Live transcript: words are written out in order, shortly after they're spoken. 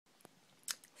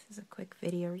This is a quick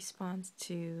video response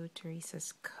to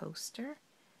Teresa's coaster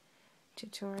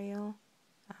tutorial.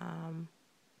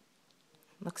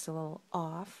 Looks a little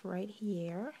off right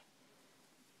here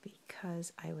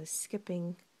because I was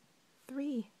skipping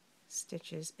 3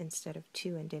 stitches instead of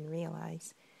 2 and didn't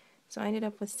realize. So I ended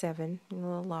up with 7, a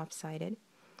little lopsided.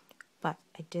 But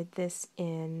I did this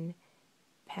in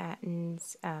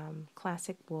Patton's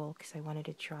classic wool because I wanted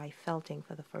to try felting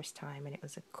for the first time, and it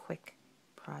was a quick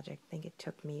project. I think it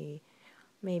took me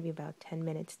maybe about 10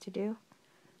 minutes to do,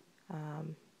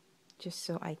 just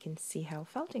so I can see how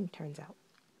felting turns out.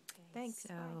 Okay, thanks.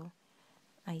 So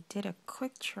I did a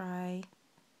quick try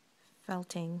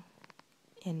felting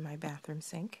in my bathroom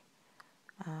sink.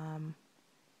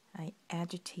 I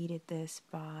agitated this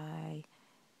by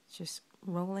just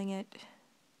rolling it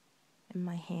in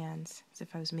my hands as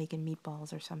if I was making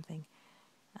meatballs or something,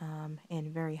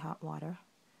 in very hot water.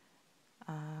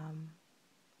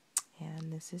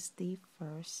 And this is the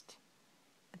first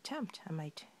attempt. I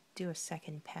might do a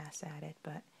second pass at it,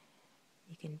 but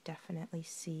you can definitely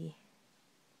see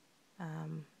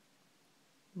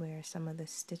where some of the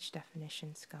stitch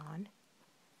definition's gone.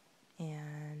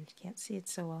 And can't see it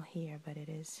so well here, but it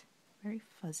is very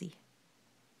fuzzy.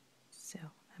 So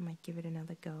I might give it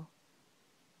another go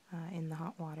in the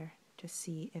hot water to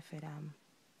see if it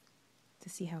to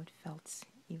see how it felts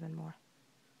even more.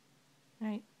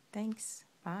 Alright, thanks.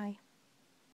 Bye.